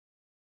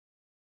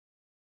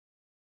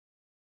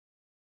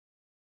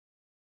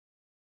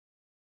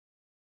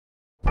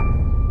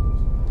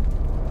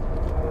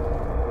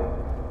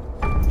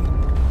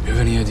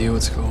idea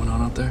what's going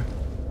on out there?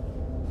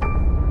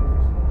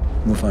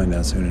 We'll find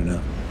out soon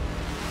enough.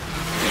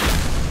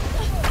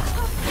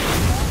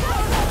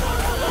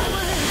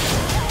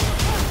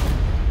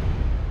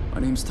 My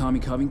name's Tommy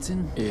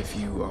Covington. If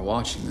you are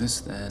watching this,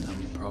 then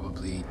I'm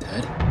probably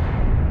dead.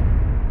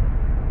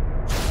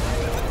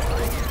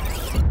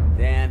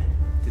 Dan,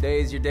 today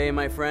is your day,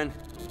 my friend.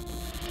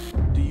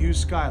 Do you,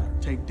 Skylar,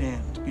 take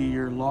Dan to be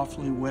your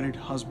lawfully wedded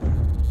husband?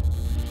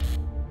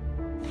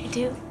 I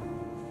do.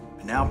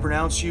 I now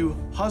pronounce you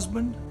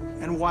husband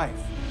and wife.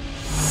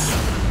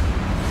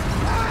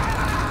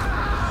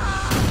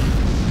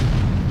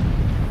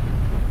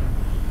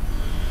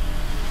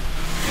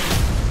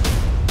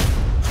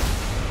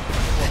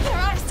 Their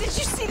eyes! Did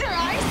you see their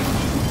eyes?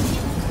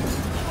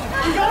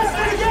 You gotta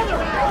stay together!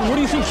 What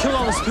do you think killed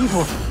all those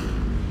people?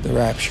 The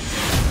rapture.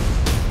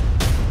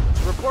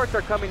 Reports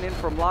are coming in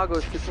from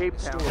Lagos to Cape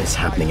Town. It's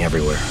happening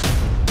everywhere.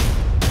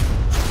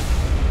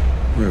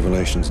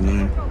 Revelations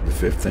 9, the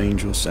fifth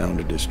angel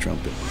sounded his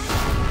trumpet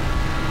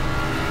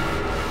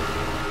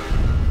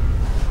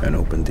and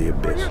opened the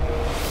abyss.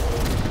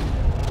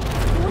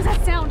 What was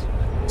that sound?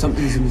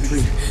 Something's in the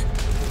tree.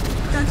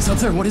 It's up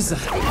there. What is that?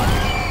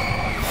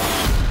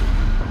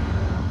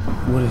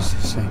 What is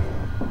this thing?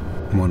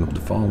 One of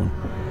the fallen.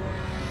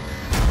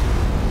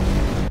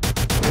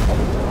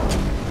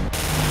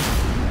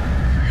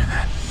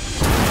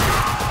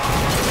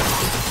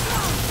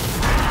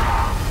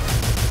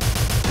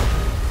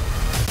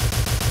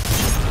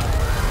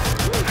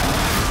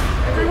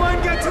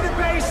 Everyone get to the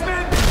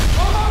basement!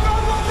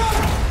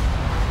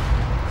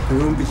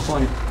 Everyone be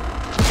quiet.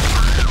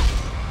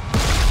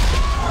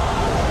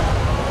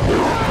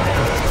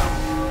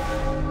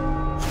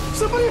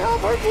 Somebody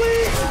help her,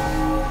 please!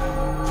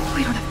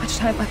 We don't have much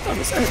time left on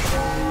this earth.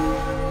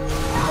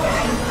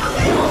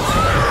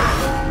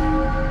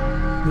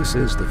 This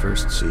is the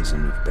first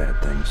season of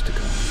bad things to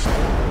come.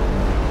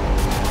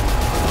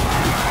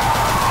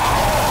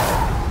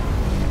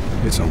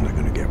 It's only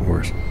gonna get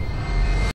worse.